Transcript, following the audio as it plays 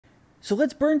So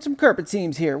let's burn some carpet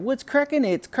seams here. What's cracking?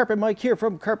 It's Carpet Mike here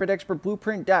from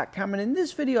CarpetExpertBlueprint.com, and in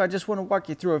this video I just want to walk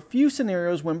you through a few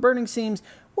scenarios when burning seams,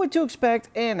 what to expect,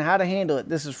 and how to handle it.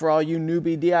 This is for all you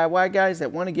newbie DIY guys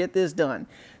that want to get this done.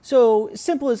 So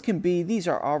simple as can be, these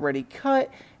are already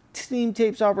cut, seam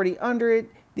tape's already under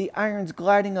it, the iron's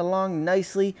gliding along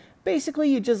nicely.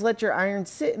 Basically, you just let your iron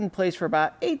sit in place for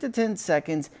about 8 to 10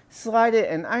 seconds, slide it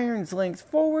an iron's length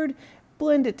forward,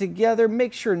 blend it together,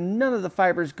 make sure none of the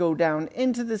fibers go down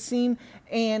into the seam,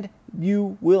 and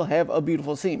you will have a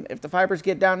beautiful seam. If the fibers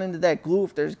get down into that glue,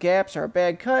 if there's gaps or a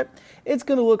bad cut, it's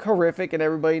going to look horrific and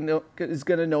everybody is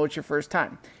going to know it's your first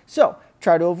time. So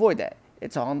try to avoid that.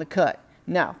 It's all in the cut.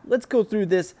 Now, let's go through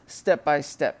this step by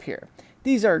step here.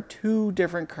 These are two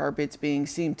different carpets being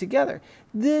seamed together.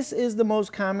 This is the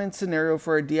most common scenario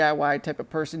for a DIY type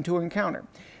of person to encounter.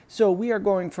 So we are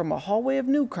going from a hallway of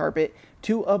new carpet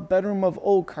to a bedroom of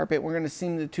old carpet. We're going to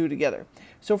seam the two together.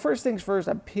 So first things first,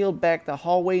 I peeled back the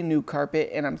hallway new carpet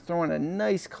and I'm throwing a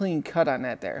nice clean cut on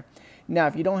that there. Now,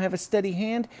 if you don't have a steady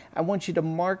hand, I want you to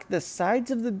mark the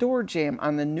sides of the door jamb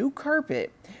on the new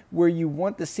carpet where you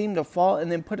want the seam to fall,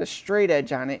 and then put a straight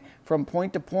edge on it from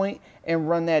point to point and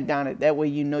run that down it. That way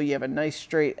you know you have a nice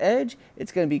straight edge.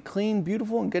 It's going to be clean,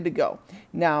 beautiful, and good to go.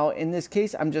 Now, in this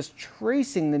case, I'm just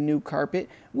tracing the new carpet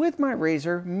with my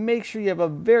razor. Make sure you have a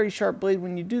very sharp blade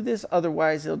when you do this,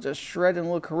 otherwise it'll just shred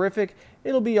and look horrific.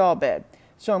 It'll be all bad.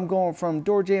 So I'm going from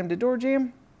door jamb to door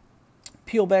jamb.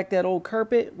 Peel back that old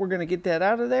carpet. We're going to get that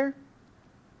out of there.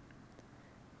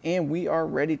 And we are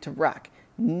ready to rock.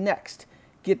 Next,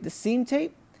 get the seam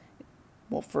tape.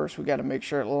 Well, first we got to make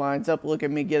sure it lines up. Look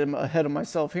at me getting ahead of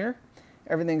myself here.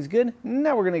 Everything's good.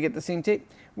 Now we're going to get the seam tape.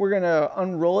 We're going to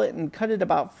unroll it and cut it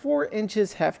about 4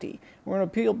 inches hefty. We're going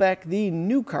to peel back the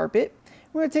new carpet.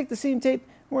 We're going to take the seam tape.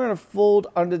 We're going to fold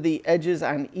under the edges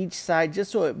on each side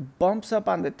just so it bumps up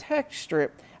on the tack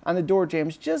strip on the door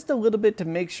jambs just a little bit to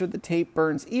make sure the tape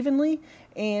burns evenly,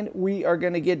 and we are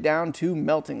going to get down to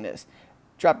melting this.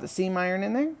 Drop the seam iron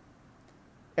in there.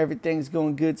 Everything's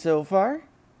going good so far.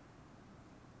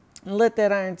 Let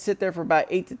that iron sit there for about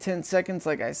 8 to 10 seconds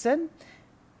like I said.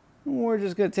 We're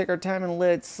just going to take our time and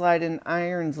let it slide an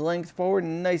iron's length forward,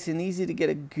 nice and easy to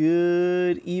get a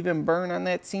good even burn on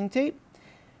that seam tape.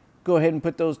 Go ahead and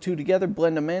put those two together,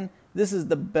 blend them in. This is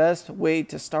the best way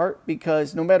to start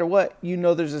because no matter what, you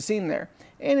know there's a seam there.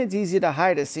 And it's easy to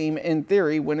hide a seam in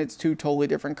theory when it's two totally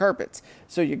different carpets.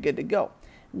 So you're good to go.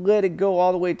 Let it go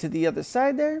all the way to the other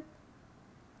side there.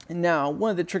 And now,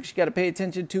 one of the tricks you got to pay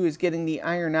attention to is getting the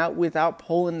iron out without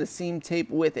pulling the seam tape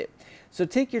with it. So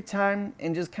take your time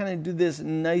and just kind of do this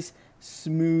nice,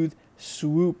 smooth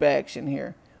swoop action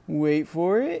here. Wait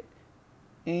for it.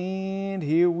 And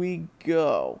here we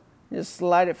go. Just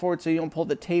slide it forward so you don't pull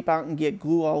the tape out and get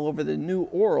glue all over the new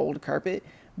or old carpet.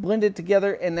 Blend it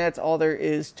together, and that's all there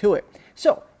is to it.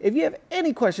 So, if you have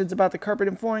any questions about the carpet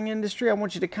and flooring industry, I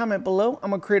want you to comment below.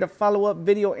 I'm going to create a follow-up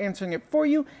video answering it for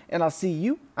you, and I'll see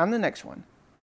you on the next one.